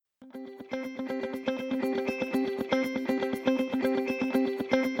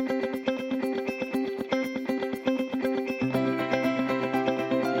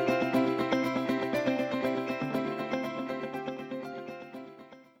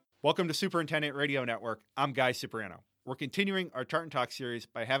Welcome to Superintendent Radio Network. I'm Guy Cipriano. We're continuing our Tartan Talks series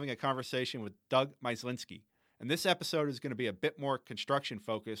by having a conversation with Doug Myslinski. And this episode is going to be a bit more construction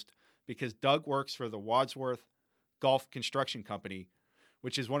focused because Doug works for the Wadsworth Golf Construction Company,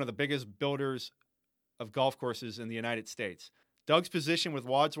 which is one of the biggest builders of golf courses in the United States. Doug's position with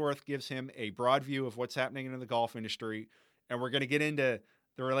Wadsworth gives him a broad view of what's happening in the golf industry, and we're going to get into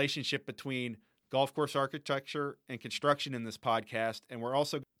the relationship between golf course architecture and construction in this podcast, and we're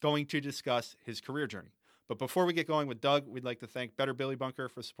also going to discuss his career journey. But before we get going with Doug, we'd like to thank Better Billy Bunker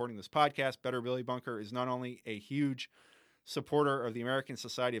for supporting this podcast. Better Billy Bunker is not only a huge supporter of the American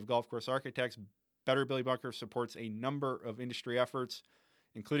Society of Golf Course Architects, Better Billy Bunker supports a number of industry efforts,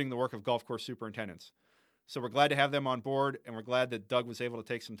 including the work of golf course superintendents. So we're glad to have them on board, and we're glad that Doug was able to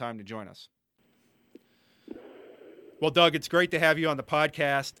take some time to join us. Well, Doug, it's great to have you on the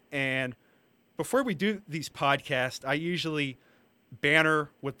podcast, and before we do these podcasts, I usually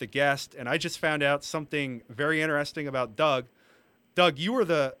banter with the guest, and I just found out something very interesting about Doug. Doug, you were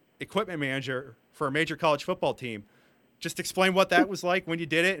the equipment manager for a major college football team. Just explain what that was like when you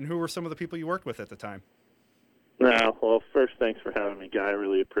did it, and who were some of the people you worked with at the time. Well, first, thanks for having me, Guy. I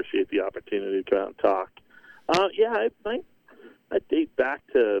really appreciate the opportunity to come out and talk. I date back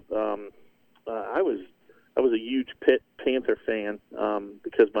to I was a huge Pitt Panther fan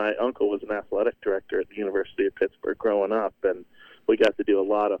because my uncle was an athletic director at the University of Pittsburgh growing up, and we got to do a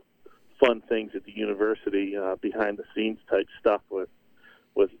lot of fun things at the university, behind-the-scenes type stuff with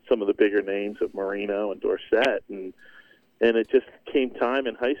some of the bigger names of Marino and Dorsett, and it just came time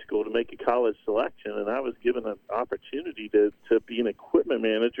in high school to make a college selection, and I was given an opportunity to be an equipment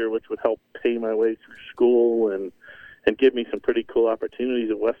manager, which would help pay my way through school and give me some pretty cool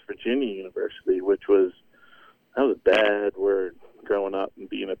opportunities at West Virginia University, which was a bad word growing up and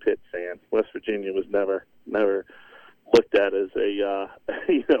being a Pitt fan. West Virginia was never looked at as a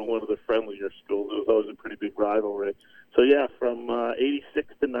one of the friendlier schools. It was always a pretty big rivalry. So yeah, from 86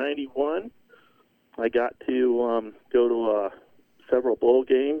 to 91, I got to go to several bowl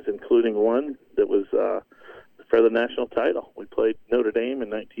games, including one that was for the national title. We played Notre Dame in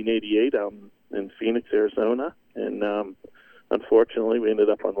 1988 out in Phoenix, Arizona, and unfortunately we ended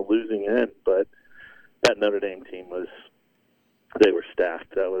up on the losing end. But that Notre Dame team they were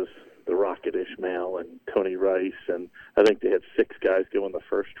stacked. That was the Rocket Ishmael and Tony Rice, and I think they had 6 guys go in the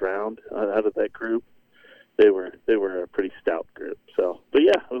first round out of that group. They were a pretty stout group. So, but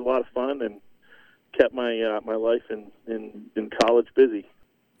yeah, it was a lot of fun and kept my life in college busy.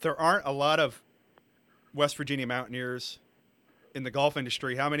 There aren't a lot of West Virginia Mountaineers in the golf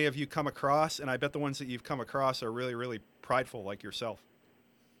industry. How many have you come across? And I bet the ones that you've come across are really, really prideful, like yourself.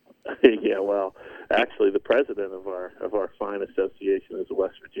 Yeah, well, actually, the president of our fine association is a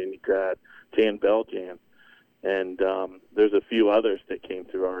West Virginia grad, Jan Beljan, and there's a few others that came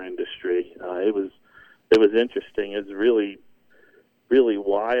through our industry. It was interesting. It's really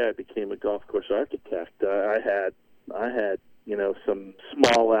why I became a golf course architect. I had some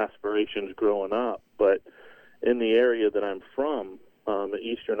small aspirations growing up, but in the area that I'm from,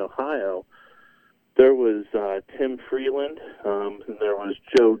 Eastern Ohio, there was Tim Freeland, and there was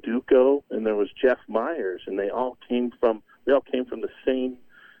Joe Duco, and there was Jeff Myers, and they all came from the same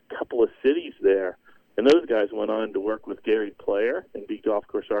couple of cities there. And those guys went on to work with Gary Player and be golf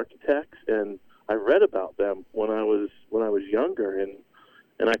course architects. And I read about them when I was younger,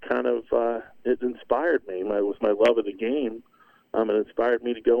 and I kind of it inspired me. It was my love of the game. It inspired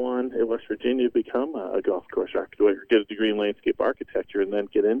me to go on at West Virginia to become a golf course architect, get a degree in landscape architecture, and then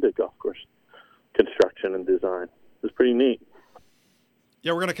get into golf course construction and design. It was pretty neat.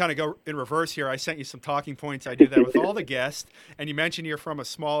 Yeah, we're going to kind of go in reverse here. I sent you some talking points. I do that with all the guests. And you mentioned you're from a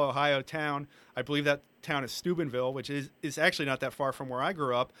small Ohio town. I believe that town is Steubenville, which is actually not that far from where I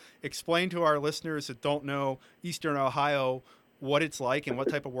grew up. Explain to our listeners that don't know Eastern Ohio what it's like and what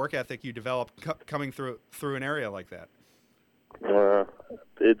type of work ethic you develop coming through an area like that.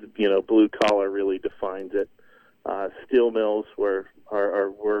 Blue collar really defines it. Steel mills were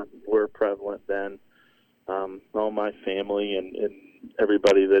prevalent then. All my family and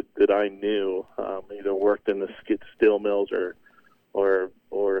everybody that I knew either worked in the steel mills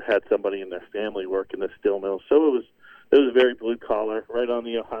or had somebody in their family work in the steel mills. So it was very blue collar, right on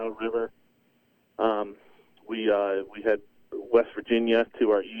the Ohio River. We had West Virginia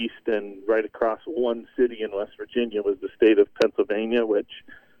to our east, and right across one city in West Virginia was the state of Pennsylvania, which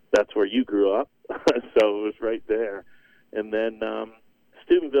that's where you grew up. So it was right there. And then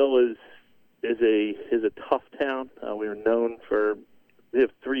Steubenville is a tough town. We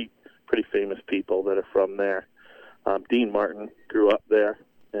have 3 pretty famous people that are from there. Dean Martin grew up there,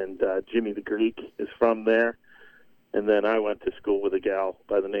 and Jimmy the Greek is from there. And then I went to school with a gal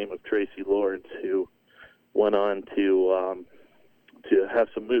by the name of Tracy Lords, who went on to have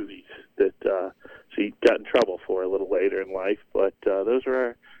some movies that she got in trouble for a little later in life. But those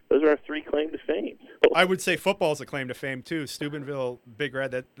are our three claim to fame. I would say football is a claim to fame too. Steubenville, Big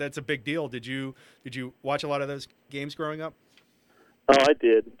Red, that's a big deal. Did you watch a lot of those games growing up? Oh, I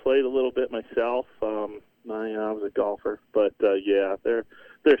did. Played a little bit myself. I was a golfer, but yeah, they're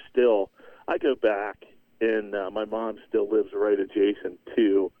still. I go back, and my mom still lives right adjacent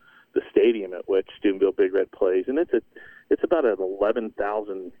to the stadium at which Steubenville Big Red plays, and it's about an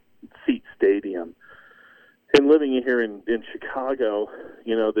 11,000 seat stadium. And living here in Chicago,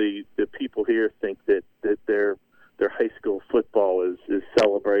 the people here think that their high school football is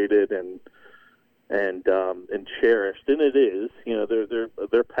celebrated and cherished, and it is.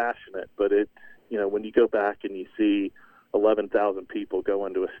 They're passionate, but when you go back and you see 11,000 people go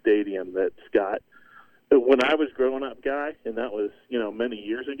into a stadium that's got. When I was growing up, Guy, and that was many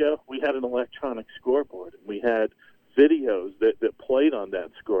years ago, we had an electronic scoreboard, and we had videos that played on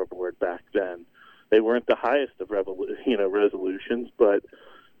that scoreboard back then. They weren't the highest of resolutions, but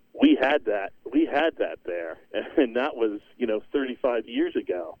we had that. We had that there, and that was 35 years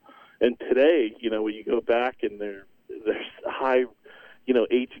ago. And today, when you go back and there's high,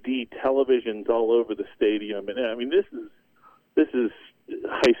 HD televisions all over the stadium, and I mean this is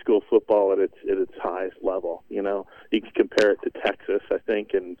high school football at its highest level. You can compare it to Texas, I think,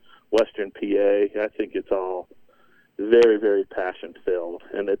 and Western PA. I think it's all very, very passion filled,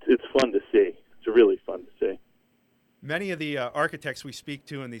 and it's fun to see. It's really fun to see. Many of the architects we speak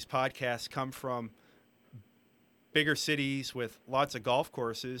to in these podcasts come from bigger cities with lots of golf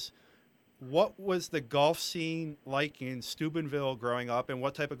courses. What was the golf scene like in Steubenville growing up, and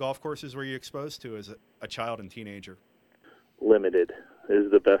what type of golf courses were you exposed to as a child and teenager? Limited is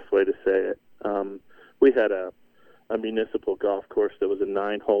the best way to say it. We had a municipal golf course that was a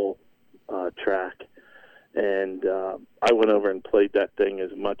 9-hole track, and I went over and played that thing as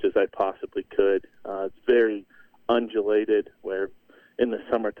much as I possibly could. It's very undulated, where in the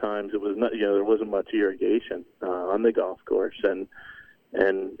summer times it was not, there wasn't much irrigation on the golf course, and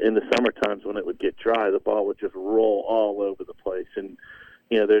in the summer times when it would get dry, the ball would just roll all over the place, and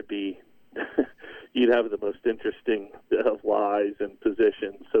there'd be you'd have the most interesting of lies and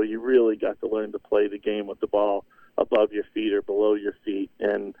positions. So you really got to learn to play the game with the ball above your feet or below your feet.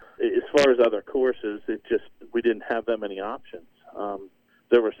 And as far as other courses, we didn't have that many options.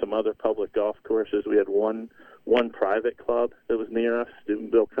 There were some other public golf courses. We had one private club that was near us,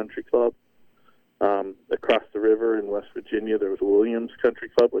 Steubenville Country Club. Across the river in West Virginia, there was Williams Country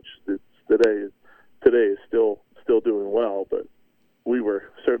Club, which today is still doing well, but we were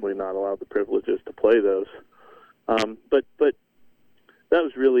certainly not allowed the privileges to play those. But that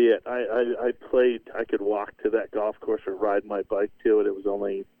was really it. I played. I could walk to that golf course or ride my bike to it. It was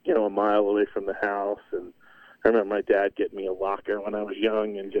only a mile away from the house, and I remember my dad getting me a locker when I was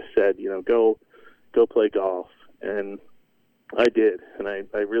young and just said, go play golf, and I did, and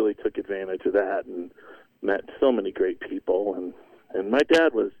I really took advantage of that and met so many great people, and my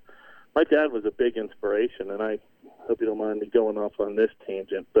dad was a big inspiration, and I hope you don't mind me going off on this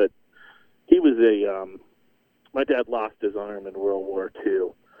tangent, but he was my dad lost his arm in World War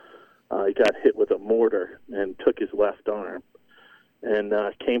II. He got hit with a mortar and took his left arm, and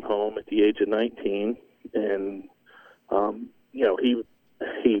came home at the age of 19, and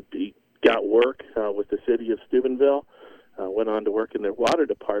he got work with the city of Steubenville. Went on to work in their water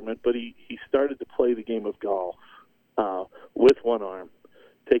department, but he started to play the game of golf with one arm.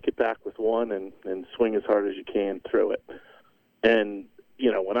 Take it back with one and swing as hard as you can through it. And,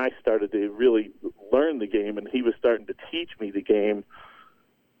 when I started to really learn the game and he was starting to teach me the game,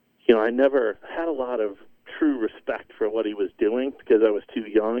 I never had a lot of true respect for what he was doing because I was too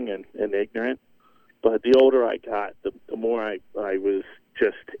young and ignorant. But the older I got, the more I was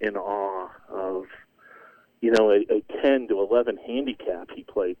just in awe of a 10 to 11 handicap he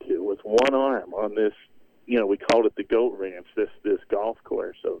played to with one arm on this, we called it the Goat Ranch, this golf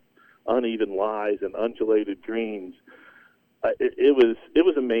course of uneven lies and undulated greens. It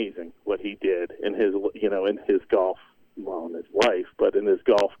was amazing what he did in his golf, in his life, but in his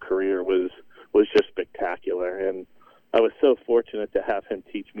golf career was just spectacular. And I was so fortunate to have him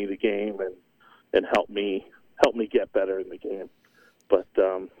teach me the game and help me get better in the game. But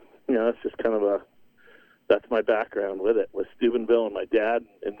that's just kind of that's my background with it, with Steubenville and my dad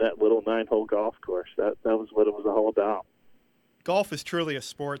and that little 9-hole golf course. That was what it was all about. Golf is truly a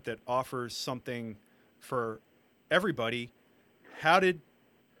sport that offers something for everybody. How did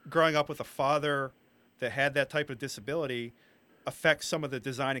growing up with a father that had that type of disability affect some of the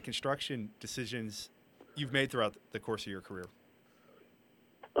design and construction decisions you've made throughout the course of your career?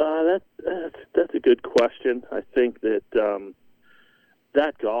 That's a good question. I think that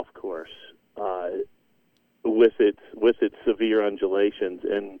that golf course, with its severe undulations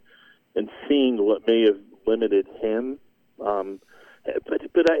and seeing what may have limited him, but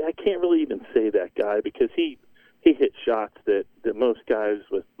I can't really even say that guy, because he hit shots that most guys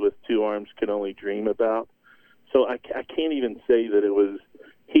with two arms can only dream about. So I can't even say that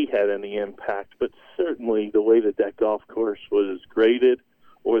he had any impact, but certainly the way that golf course was graded,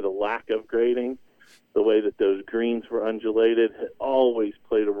 or the lack of grading, the way that those greens were undulated, had always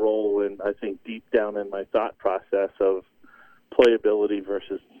played a role in, I think, deep down in my thought process of playability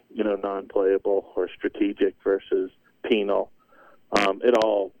versus, non-playable, or strategic versus penal.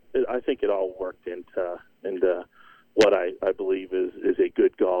 I think it all worked into what I believe is a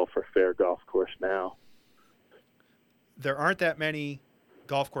good golf or fair golf course now. There aren't that many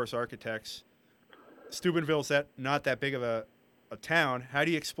golf course architects. Steubenville's not that big of a town. How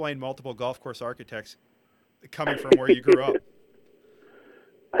do you explain multiple golf course architects coming from where you grew up?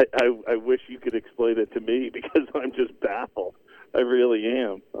 I wish you could explain it to me, because I'm just baffled. I really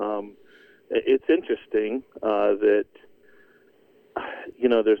am. It's interesting that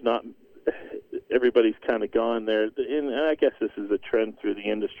there's not, everybody's kind of gone there, and I guess this is a trend through the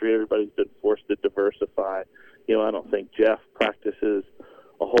industry. Everybody's been forced to diversify. I don't think Jeff practices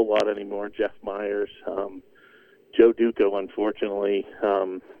a whole lot anymore. Jeff Myers, Joe Duco, unfortunately,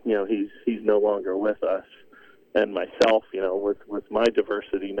 he's no longer with us. And myself, with my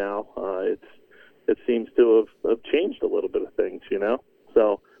diversity now, it seems to have changed a little bit of things,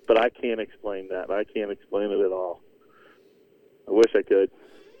 So, but I can't explain that. I can't explain it at all. I wish I could.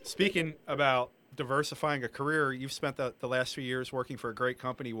 Speaking about diversifying a career, you've spent the last few years working for a great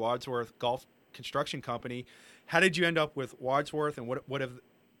company, Wadsworth Golf Construction Company. How did you end up with Wadsworth, and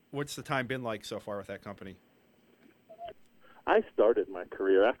what's the time been like so far with that company? I started my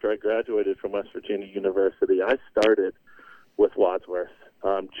career after I graduated from West Virginia University. I started with Wadsworth.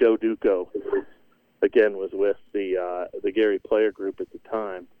 Joe Duco, again, was with the Gary Player Group at the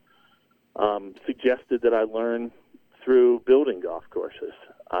time, suggested that I learn through building golf courses.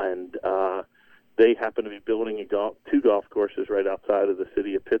 And they happened to be building two golf courses right outside of the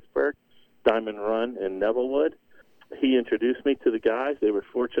city of Pittsburgh, Diamond Run and Nevillewood. He introduced me to the guys. I was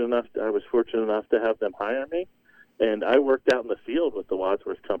fortunate enough to have them hire me. And I worked out in the field with the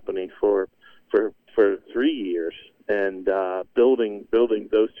Wadsworth Company for 3 years, and building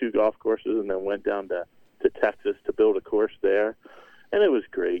those two golf courses, and then went down to Texas to build a course there. And it was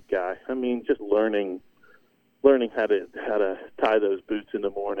great, guy. I mean, just learning how to tie those boots in the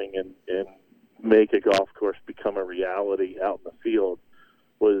morning and make a golf course become a reality out in the field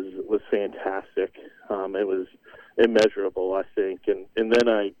was fantastic. It was immeasurable, I think. And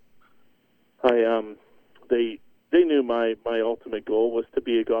then they knew my ultimate goal was to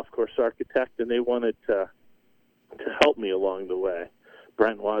be a golf course architect, and they wanted to help me along the way.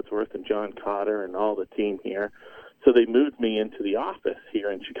 Brent Wadsworth and John Cotter and all the team here. So they moved me into the office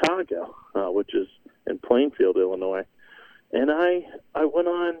here in Chicago, which is in Plainfield, Illinois. And I went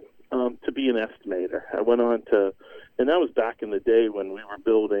on to be an estimator. And that was back in the day when we were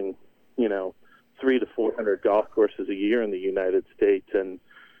building, 300 to 400 golf courses a year in the United States, and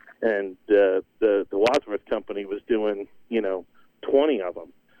the Wadsworth Company was doing, 20 of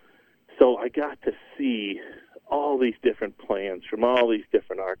them. So I got to see all these different plans from all these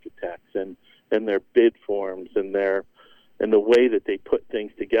different architects and their bid forms and the way that they put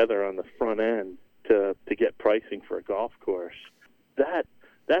things together on the front end to get pricing for a golf course. That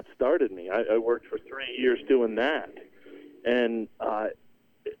started me. I worked for 3 years doing that, and I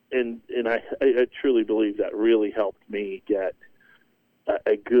truly believe that really helped me get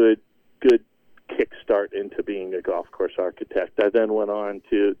a good kickstart into being a golf course architect. I then went on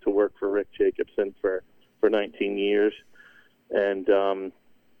to work for Rick Jacobson for 19 years, and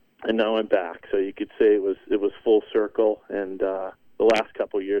now I'm back. So you could say it was full circle, and the last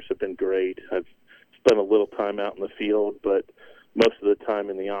couple of years have been great. I've spent a little time out in the field, but most of the time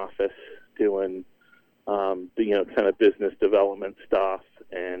in the office doing kind of business development stuff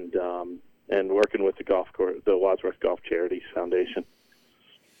and working with the Wadsworth Golf Charities Foundation.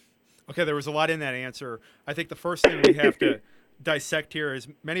 Okay, there was a lot in that answer. I think the first thing we have to dissect here is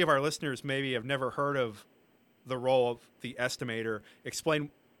many of our listeners maybe have never heard of the role of the estimator. Explain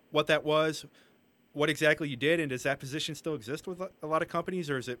what that was, what exactly you did, and does that position still exist with a lot of companies,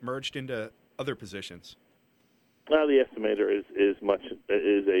 or is it merged into other positions? Well, the estimator is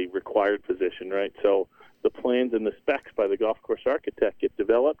a required position, right? So the plans and the specs by the golf course architect get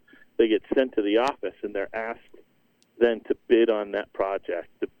developed. They get sent to the office, and they're asked then to bid on that project,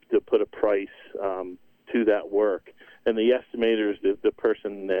 to put a price do that work. And the estimator is the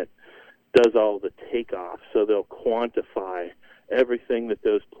person that does all the takeoff, so they'll quantify everything that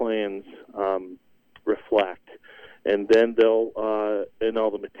those plans reflect, and then they'll and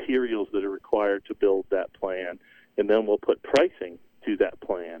all the materials that are required to build that plan, and then we'll put pricing to that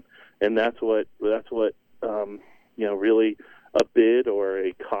plan, and that's what really a bid or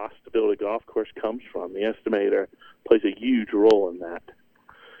a cost to build a golf course comes from. The estimator plays a huge role in that,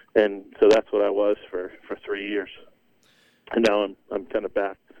 and so that's what I was for 3 years, and now I'm kind of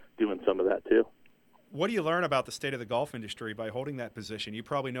back doing some of that too. What do you learn about the state of the golf industry by holding that position? You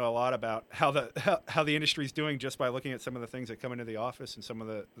probably know a lot about how the industry is doing just by looking at some of the things that come into the office and some of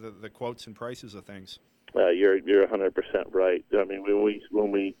the quotes and prices of things. You're 100% right. I mean,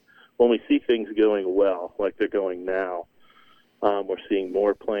 when we see things going well, like they're going now, we're seeing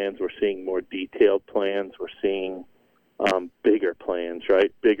more plans. We're seeing more detailed plans. We're seeing bigger plans,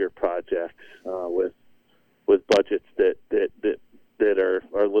 right? Bigger projects with budgets that are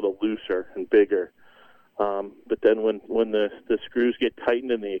a little looser and bigger. But then when the screws get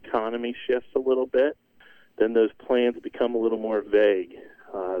tightened and the economy shifts a little bit, then those plans become a little more vague.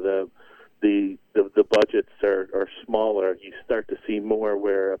 The budgets are smaller. You start to see more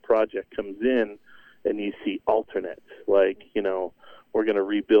where a project comes in and you see alternates, like, we're going to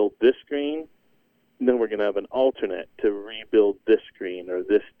rebuild this green, and then we're going to have an alternate to rebuild this green or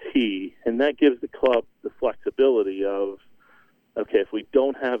this tee, and that gives the club the flexibility of, okay, if we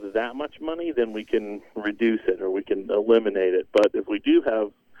don't have that much money, then we can reduce it or we can eliminate it. But if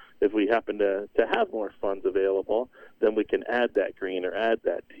we happen to have more funds available, then we can add that green or add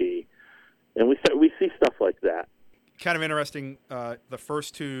that tee. And we see stuff like that. Kind of interesting, the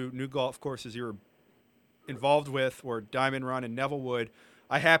first two new golf courses you were involved with were Diamond Run and Nevillewood.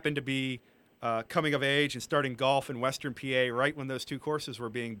 I happened to be coming of age and starting golf in Western PA right when those two courses were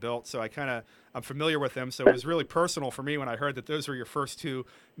being built, so I'm familiar with them. So it was really personal for me when I heard that those were your first two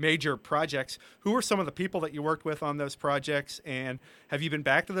major projects. Who were some of the people that you worked with on those projects, and have you been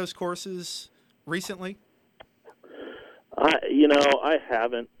back to those courses recently? I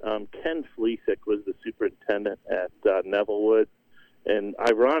haven't. Ken Fleesick was the superintendent at Nevillewood, and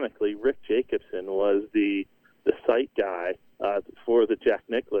ironically, Rick Jacobson was the site guy for the Jack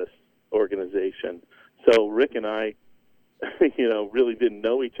Nicklaus organization. So Rick and I, really didn't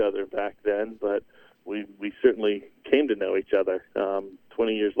know each other back then, but we certainly came to know each other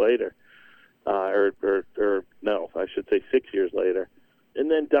 20 years later, or no, I should say 6 years later. And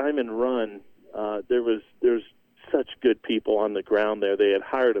then Diamond Run, there's such good people on the ground there. They had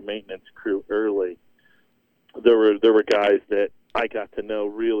hired a maintenance crew early. There were guys that I got to know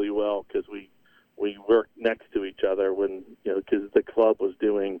really well because we worked next to each other when because the club was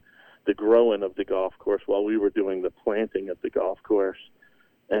doing the growing of the golf course while we were doing the planting of the golf course.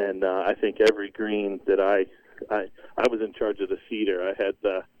 And I think every green that I was in charge of the seeder. I had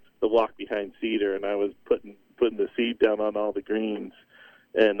the walk behind seeder, and I was putting the seed down on all the greens.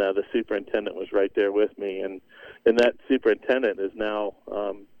 And the superintendent was right there with me, and that superintendent is now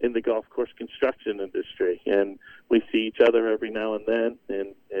in the golf course construction industry, and we see each other every now and then,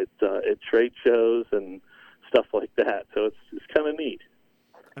 and at trade shows and stuff like that. So it's kind of neat.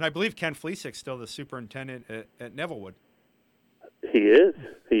 And I believe Ken Fleesick's still the superintendent at Nevillewood. He is.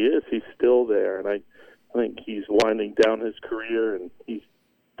 He's still there, and I think he's winding down his career, and he's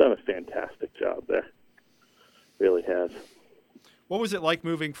done a fantastic job there. Really has. What was it like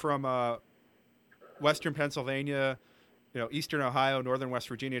moving from Western Pennsylvania, Eastern Ohio, Northern West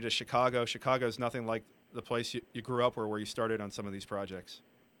Virginia to Chicago? Chicago's nothing like the place you grew up where you started on some of these projects.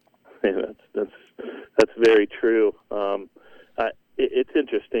 Yeah, that's very true. It's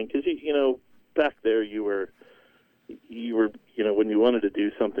interesting because back there you were when you wanted to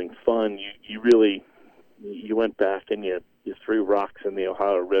do something fun, you went back and you threw rocks in the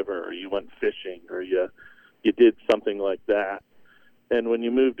Ohio River, or you went fishing, or you did something like that. And when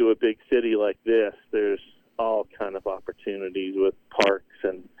you move to a big city like this, there's all kind of opportunities with parks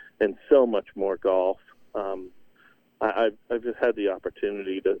and so much more golf. I've just had the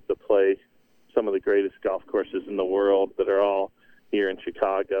opportunity to play some of the greatest golf courses in the world that are all here in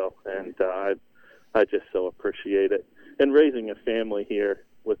Chicago, and I just so appreciate it. And raising a family here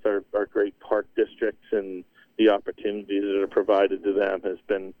with our great park districts and the opportunities that are provided to them has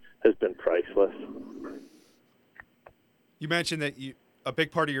been priceless. You mentioned that a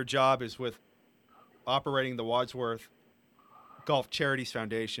big part of your job is with operating the Wadsworth Golf Charities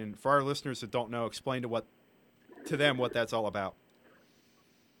Foundation. For our listeners that don't know, explain to them what that's all about.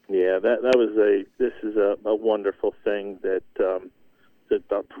 Yeah, this is a wonderful thing that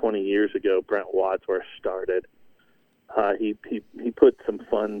about 20 years ago Brent Wadsworth started. He put some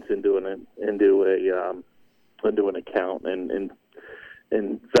funds into an account and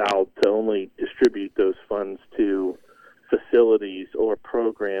vowed to only distribute those funds to facilities or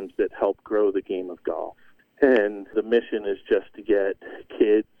programs that help grow the game of golf. And the mission is just to get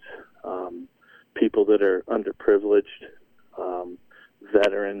kids, people that are underprivileged,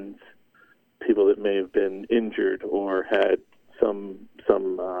 veterans, people that may have been injured or had some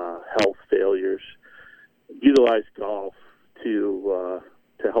health failures, utilize golf to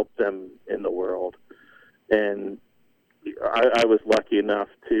help them in the world. And I was lucky enough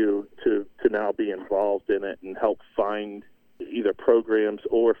to now be involved in it and help find either programs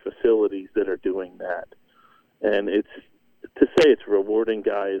or facilities that are doing that. And to say it's rewarding,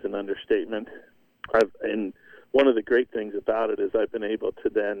 Guy, is an understatement. And one of the great things about it is I've been able to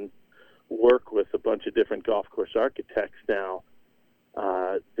then work with a bunch of different golf course architects now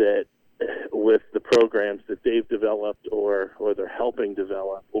that with the programs that they've developed or they're helping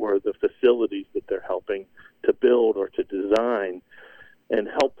develop, or the facilities that they're helping to build or to design, and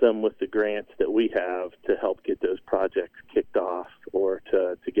help them with the grants that we have to help get those projects kicked off or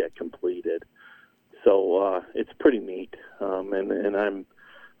to get completed. So it's pretty neat, and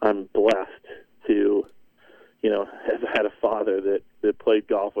I'm blessed to, have had a father that played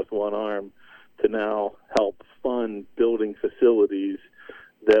golf with one arm to now help fund building facilities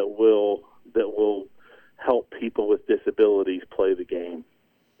that will help people with disabilities play the game.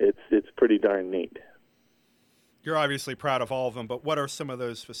 It's pretty darn neat. You're obviously proud of all of them, but what are some of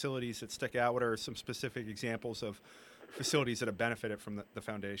those facilities that stick out? What are some specific examples of facilities that have benefited from the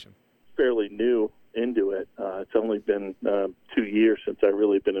foundation? Fairly new into it. It's only been 2 years since I've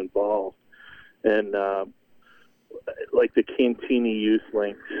really been involved. And like the Cantini Youth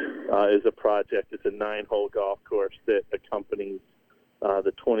Links is a project. It's a 9-hole golf course that accompanies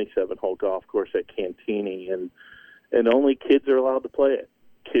the 27-hole golf course at Cantini, and only kids are allowed to play it.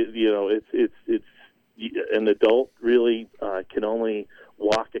 Kids, it's an adult really can only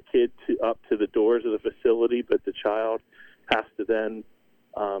walk a kid up to the doors of the facility, but the child has to then,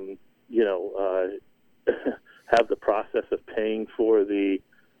 have the process of paying for the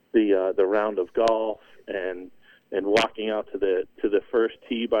round of golf and walking out to the first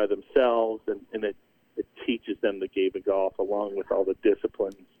tee by themselves, and it teaches them the game of golf along with all the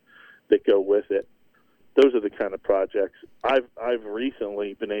disciplines that go with it. Those are the kind of projects I've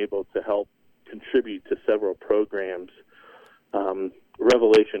recently been able to help contribute to several programs.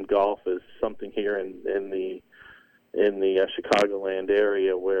 Revelation Golf is something here in the Chicagoland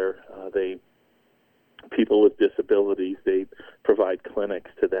area where people with disabilities, they provide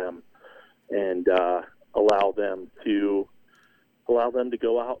clinics to them and allow them to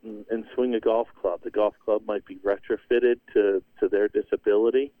go out and swing a golf club. The golf club might be retrofitted to their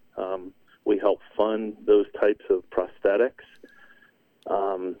disability. We help fund those types of prosthetics.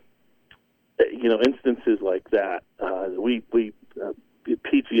 Instances like that. We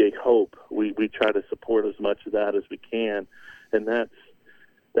PGA Hope. We try to support as much of that as we can, and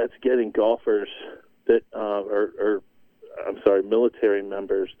that's getting golfers that military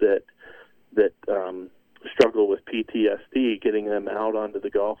members that struggle with PTSD, getting them out onto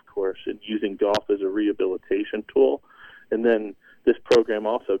the golf course and using golf as a rehabilitation tool. And then this program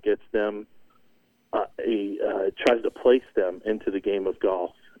also gets them tries to place them into the game of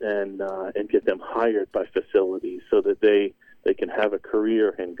golf and get them hired by facilities so that they can have a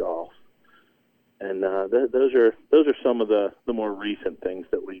career in golf. And those are some of the more recent things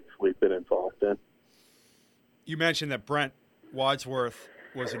that we've been involved in. You mentioned that Brent Wadsworth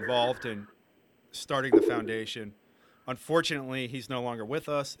was involved in starting the foundation. Unfortunately, he's no longer with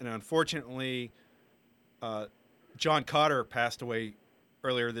us, and unfortunately, John Cotter passed away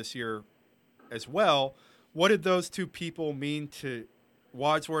earlier this year as well. What did those two people mean to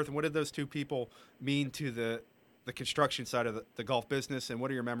Wadsworth, and what did those two people mean to the construction side of the golf business, and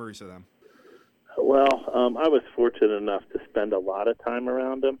what are your memories of them? Well, I was fortunate enough to spend a lot of time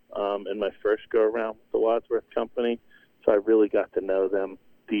around them in my first go-around with the Wadsworth Company, so I really got to know them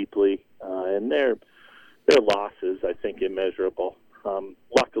deeply, and their losses, I think, immeasurable.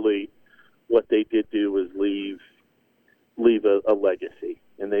 Luckily, what they did do was leave a legacy,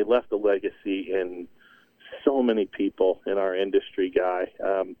 and they left a legacy in so many people in our industry, Guy.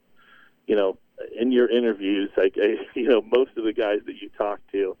 In your interviews, most of the guys that you talk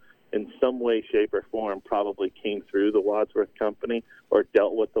to, in some way, shape, or form, probably came through the Wadsworth Company or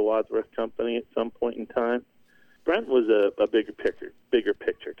dealt with the Wadsworth Company at some point in time. Brent was a bigger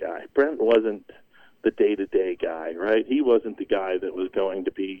picture guy. Brent wasn't the day-to-day guy, right? He wasn't the guy that was going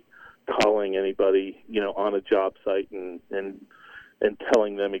to be calling anybody, on a job site and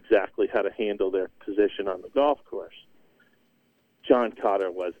telling them exactly how to handle their position on the golf course. John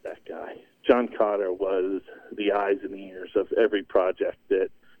Cotter was that guy. John Cotter was the eyes and ears of every project that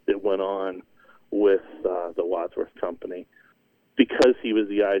went on with the Wadsworth Company, because he was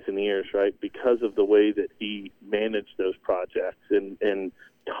the eyes and ears, right? Because of the way that he managed those projects and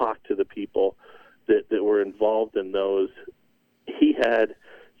talked to the people that were involved in those. He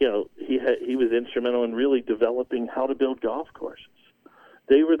was instrumental in really developing how to build golf courses.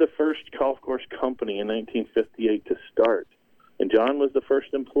 They were the first golf course company in 1958 to start, and John was the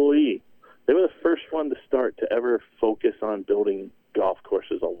first employee. They were the first one to start to ever focus on building golf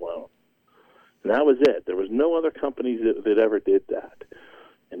courses alone. And that was it. There was no other companies that ever did that.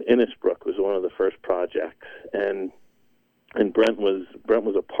 And Innisbrook was one of the first projects, and Brent was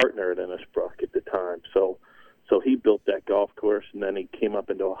a partner at Innisbrook at the time. So he built that golf course, and then he came up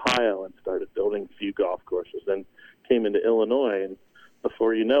into Ohio and started building a few golf courses. Then came into Illinois, and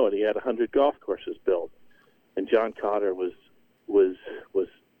before you know it, he had 100 golf courses built. And John Cotter was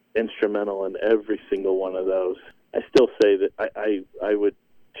instrumental in every single one of those. I still say that I would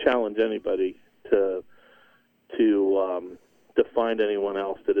challenge anybody to find anyone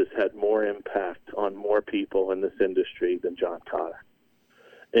else that has had more impact on more people in this industry than John Cotter.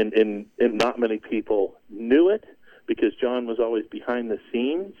 And not many people knew it, because John was always behind the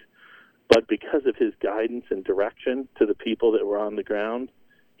scenes, but because of his guidance and direction to the people that were on the ground,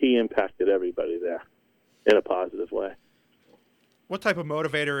 he impacted everybody there in a positive way. What type of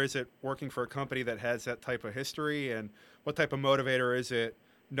motivator is it working for a company that has that type of history, and what type of motivator is it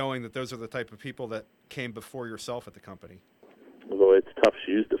knowing that those are the type of people that came before yourself at the company? Well, it's tough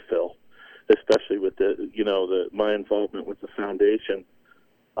shoes to fill, especially with my involvement with the foundation.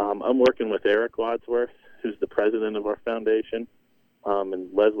 I'm working with Eric Wadsworth, who's the president of our foundation,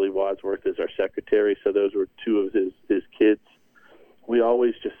 and Leslie Wadsworth is our secretary. So those were two of his kids. We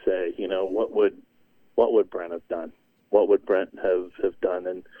always just say, what would Brent have done? What would Brent have done?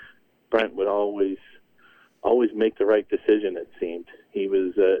 And Brent would always make the right decision. It seemed he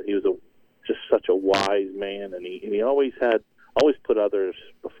was just such a wise man, and he always put others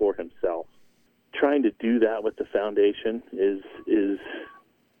before himself. Trying to do that with the foundation is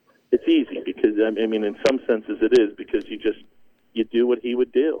it's easy, because I mean in some senses it is, because you do what he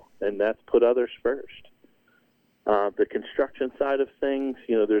would do, and that's put others first. The construction side of things,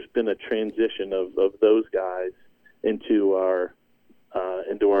 there's been a transition of those guys into our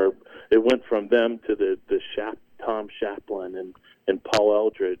it went from them to the Tom Chaplin and Paul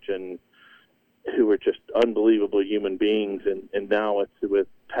Eldridge, and who were just unbelievable human beings, and now it's with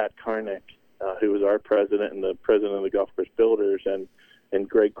Pat Karnick, who was our president and the president of the Golf Course Builders, and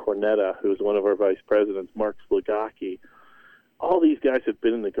Greg Cornetta, who's one of our vice presidents, Mark Slugaki. All these guys have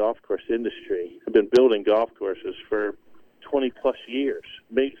been in the golf course industry, have been building golf courses for 20-plus years,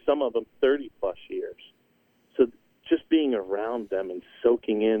 maybe some of them 30-plus years. So just being around them and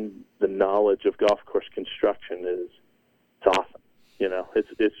soaking in the knowledge of golf course construction it's awesome.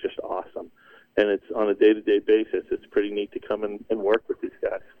 It's just awesome. And it's on a day-to-day basis. It's pretty neat to come and work with these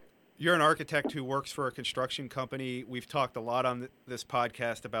guys. You're an architect who works for a construction company. We've talked a lot on this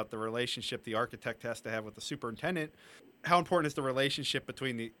podcast about the relationship the architect has to have with the superintendent. How important is the relationship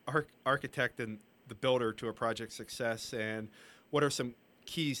between the architect and the builder to a project's success, and what are some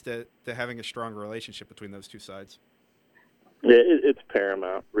keys to having a strong relationship between those two sides? Yeah, it's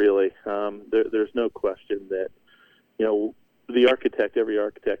paramount, really. There's no question that, every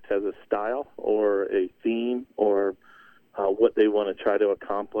architect has a style or a theme or what they want to try to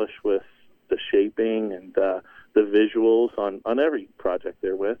accomplish with the shaping and the visuals on every project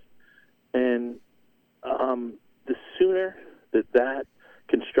they're with. And the sooner that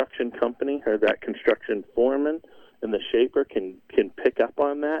construction company or that construction foreman and the shaper can pick up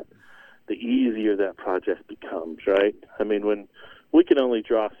on that, the easier that project becomes, right? I mean, when we can only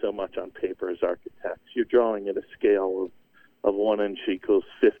draw so much on paper as architects, you're drawing at a scale of 1 inch equals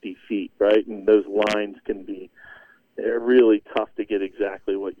 50 feet, right? And those lines can be really tough to get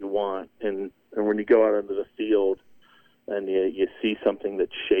exactly what you want. And when you go out into the field and you see something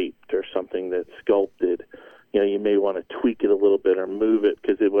that's shaped or something that's sculpted, you may want to tweak it a little bit or move it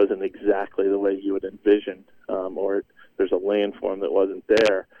because it wasn't exactly the way you had envisioned, or there's a landform that wasn't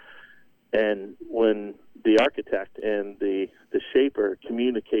there. And when the architect and the shaper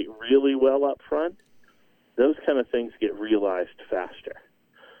communicate really well up front, those kind of things get realized faster.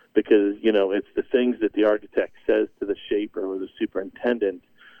 Because, it's the things that the architect says to the shaper or the superintendent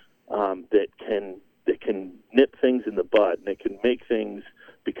that can nip things in the bud, and it can make things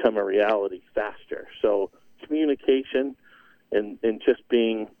become a reality faster. So communication and just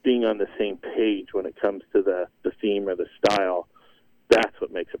being on the same page when it comes to the theme or the style, that's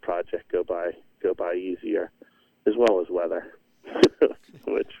what makes a project go by easier, as well as weather,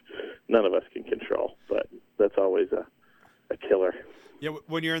 which none of us Yeah,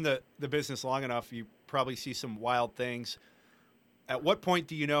 when you're in the business long enough, you probably see some wild things. At what point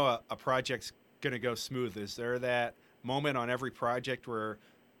do you know a project's going to go smooth? Is there that moment on every project where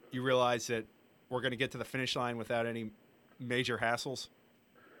you realize that we're going to get to the finish line without any major hassles?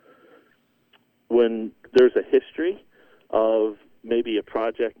 When there's a history of maybe a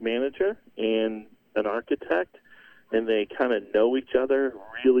project manager and an architect, and they kind of know each other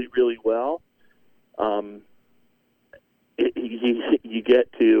really, really well, you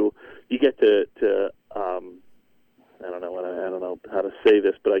get to I don't know how to say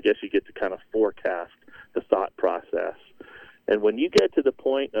this, but I guess you get to kind of forecast the thought process. And when you get to the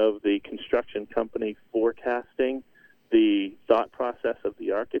point of the construction company forecasting the thought process of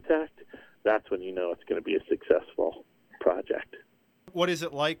the architect, that's when you know it's going to be a successful project. What is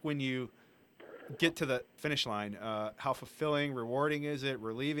it like when you get to the finish line? How fulfilling, rewarding is it,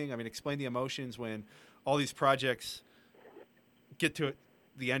 relieving? I mean, explain the emotions when all these projects get to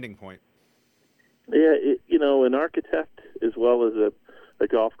the ending point. Yeah, an architect as well as a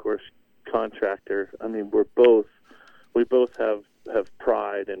golf course contractor, I mean, we both have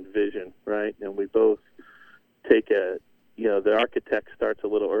pride and vision, right? And we both take the architect starts a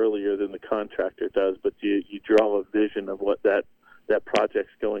little earlier than the contractor does, but you draw a vision of what that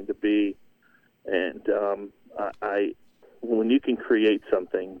project's going to be. And when you can create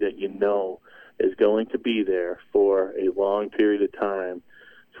something that you know is going to be there for a long period of time,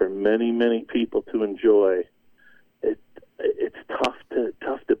 for many, many people to enjoy, it's tough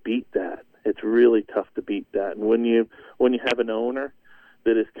to beat that. It's really tough to beat that. And when you have an owner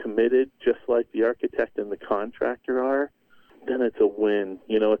that is committed, just like the architect and the contractor are, then it's a win.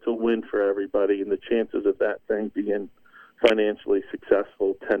 It's a win for everybody, and the chances of that thing being financially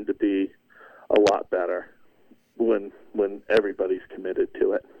successful tend to be a lot better when everybody's committed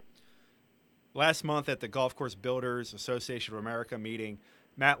to it. Last month at the Golf Course Builders Association of America meeting,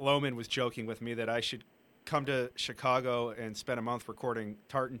 Matt Lohman was joking with me that I should come to Chicago and spend a month recording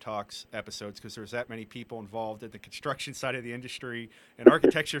Tartan Talks episodes because there's that many people involved in the construction side of the industry and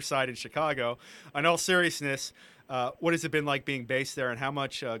architecture side in Chicago. On all seriousness, what has it been like being based there, and how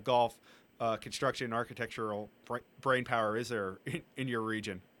much golf construction and architectural brain power is there in your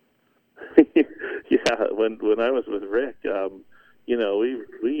region? Yeah, when I was with Rick, we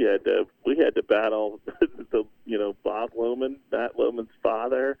had to battle Bob Lohman, Matt Lohman's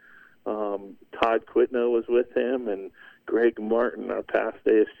father. Todd Quitno was with him, and Greg Martin, our past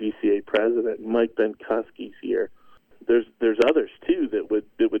ASGCA president, and Mike Benkuski's here. There's others too that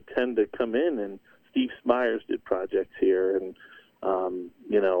would tend to come in, and Steve Smyers did projects here, and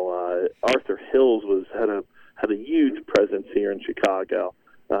Arthur Hills had a huge presence here in Chicago.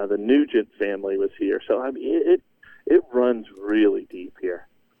 The Nugent family was here, so I mean it runs really deep here,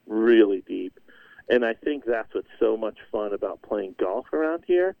 really deep. And I think that's what's so much fun about playing golf around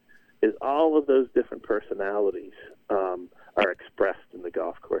here, is all of those different personalities are expressed in the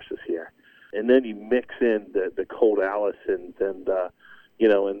golf courses here. And then you mix in the Colt Allisons and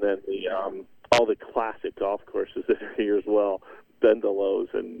then all the classic golf courses that are here as well,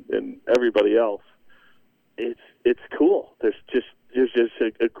 Bendelows and everybody else. It's cool. There's just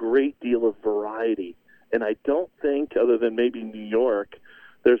a great deal of variety. And I don't think, other than maybe New York,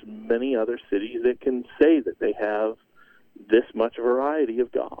 there's many other cities that can say that they have this much variety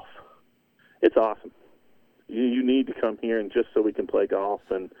of golf. It's awesome. You need to come here, and just so we can play golf,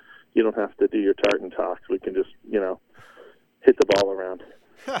 and you don't have to do your Tartan Talks. We can just, hit the ball around.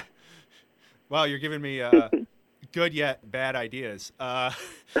 Wow, you're giving me good yet bad ideas. And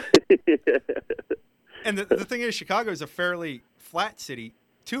the thing is, Chicago is a fairly flat city,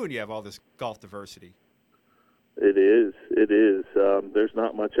 too, and you have all this golf diversity. It is. There's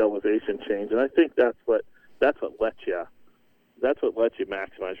not much elevation change, and I think that's what lets you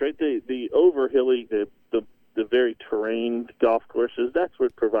maximize, right? The over hilly, the very terrained golf courses, that's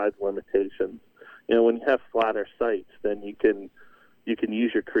what provides limitations. When you have flatter sites, then you can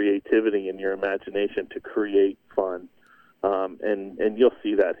use your creativity and your imagination to create fun, and you'll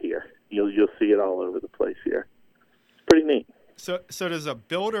see that here. You'll see it all over the place here. It's pretty neat. So does a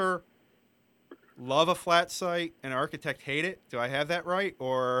builder love a flat site and an architect hate it? Do I have that right?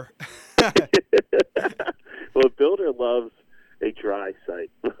 Or well, a builder loves a dry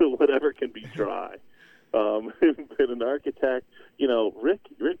site, whatever can be dry. But an architect, Rick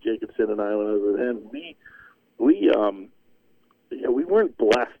Jacobson and I, when I was with him, we weren't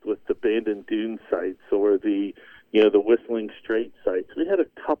blessed with the Bandon Dune sites or the Whistling Straight sites. We had a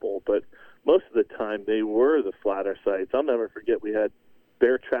couple, but most of the time they were the flatter sites. I'll never forget, we had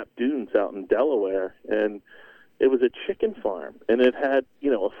Bear Trap Dunes out in Delaware, and it was a chicken farm, and it had,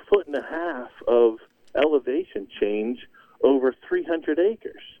 a foot and a half of elevation change over 300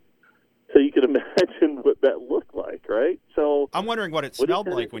 acres. So you can imagine what that looked like, right? So I'm wondering what it smelled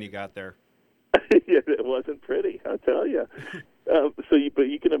like when you got there. Yeah, it wasn't pretty, I'll tell you. But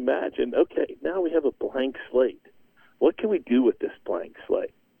you can imagine, okay, now we have a blank slate. What can we do with this blank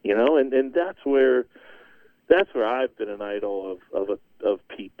slate? And that's where I've been an idol of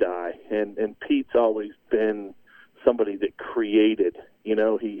Pete Dye, and Pete's always been somebody that created.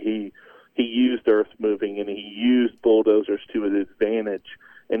 He used earth moving and he used bulldozers to his advantage,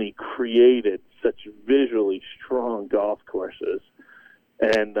 and he created such visually strong golf courses.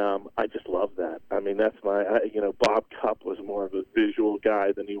 And I just love that. I mean, that's Bob Cupp was more of a visual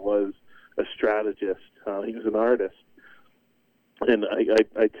guy than he was a strategist. He was an artist. And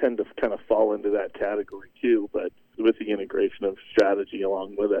I tend to kind of fall into that category too, but with the integration of strategy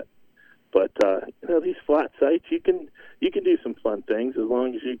along with it. But these flat sites, you can do some fun things as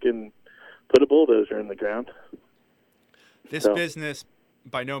long as you can put a bulldozer in the ground. This business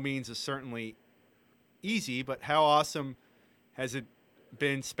by no means is certainly easy, but how awesome has it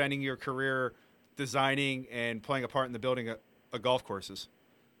been spending your career designing and playing a part in the building of golf courses?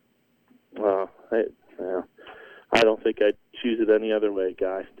 Well, I don't think I'd choose it any other way,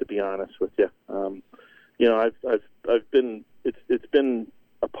 Guy, to be honest with you. I've been it's been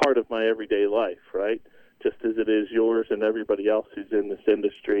a part of my everyday life, right? Just as it is yours and everybody else who's in this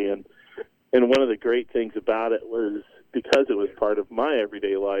industry. And one of the great things about it was because it was part of my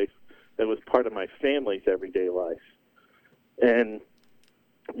everyday life, it was part of my family's everyday life. And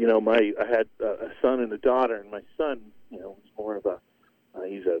I had a son and a daughter, and my son, was more of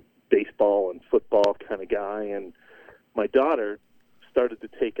he's a baseball and football kind of guy, and my daughter started to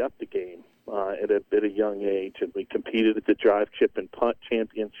take up the game at a young age, and we competed at the drive, chip, and putt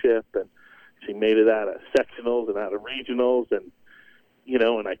championship, and she made it out of sectionals and out of regionals, and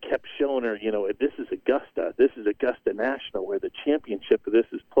and I kept showing her, this is Augusta National, where the championship of this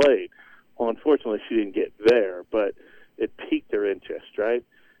is played. Well, unfortunately, she didn't get there, but it piqued her interest, right?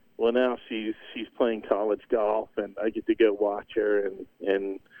 Well, now she's playing college golf, and I get to go watch her,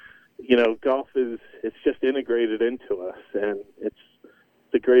 and golf it's just integrated into us, and it's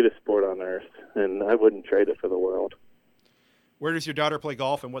the greatest sport on earth, and I wouldn't trade it for the world. Where does your daughter play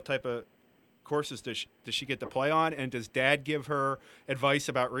golf, and what type of courses does she get to play on, and does Dad give her advice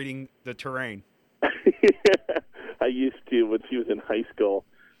about reading the terrain? I used to, when she was in high school,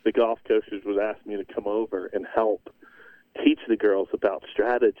 the golf coaches would ask me to come over and help teach the girls about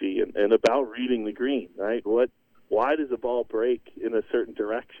strategy and about reading the green, right? Why does a ball break in a certain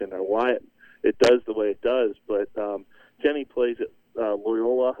direction, or why it does the way it does? But Jenny plays at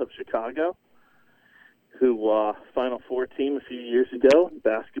Loyola of Chicago, who Final Four team a few years ago in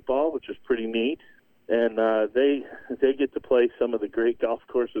basketball, which is pretty neat. And they get to play some of the great golf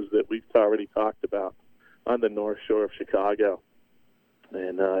courses that we've already talked about on the North Shore of Chicago,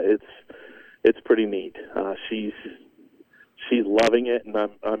 and it's pretty neat. She's loving it, and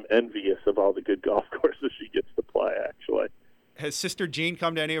I'm envious of all the good golf courses she gets to play, actually. Has Sister Jean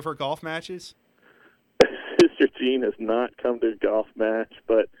come to any of her golf matches? Sister Jean has not come to a golf match,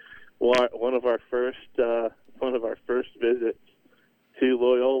 but one of our first visits to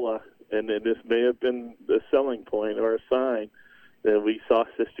Loyola, and this may have been the selling point or a sign, that we saw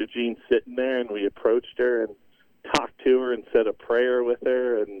Sister Jean sitting there, and we approached her and talked to her and said a prayer with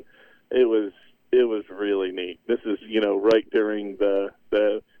her, and it was really neat. This is, right during the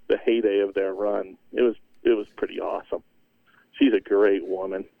heyday of their run. It was pretty awesome. She's a great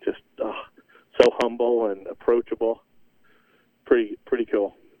woman, just so humble and approachable. Pretty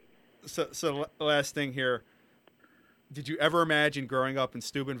cool. So last thing here, did you ever imagine growing up in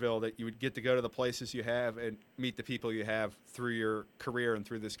Steubenville that you would get to go to the places you have and meet the people you have through your career and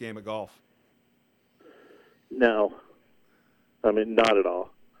through this game of golf? No. I mean, not at all.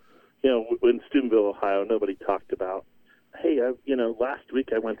 In Steubenville, Ohio, nobody talked about, hey, last week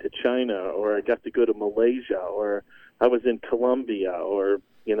I went to China, or I got to go to Malaysia, or I was in Colombia, or,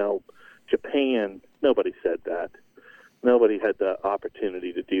 Japan. Nobody said that. Nobody had the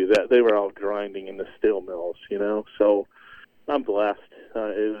opportunity to do that. They were all grinding in the steel mills, So I'm blessed.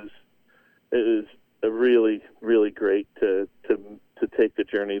 It was a really, really great to take the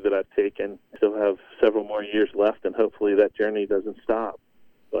journey that I've taken. Still have several more years left, and hopefully that journey doesn't stop.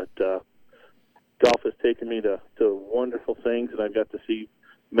 But golf has taken me to wonderful things, and I've got to see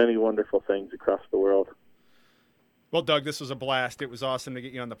many wonderful things across the world. Well, Doug, this was a blast. It was awesome to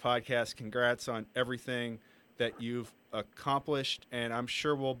get you on the podcast. Congrats on everything that you've accomplished, and I'm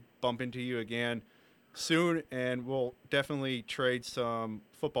sure we'll bump into you again soon, and we'll definitely trade some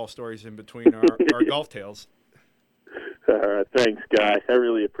football stories in between our golf tales. All right. Thanks, Guy. I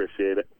really appreciate it.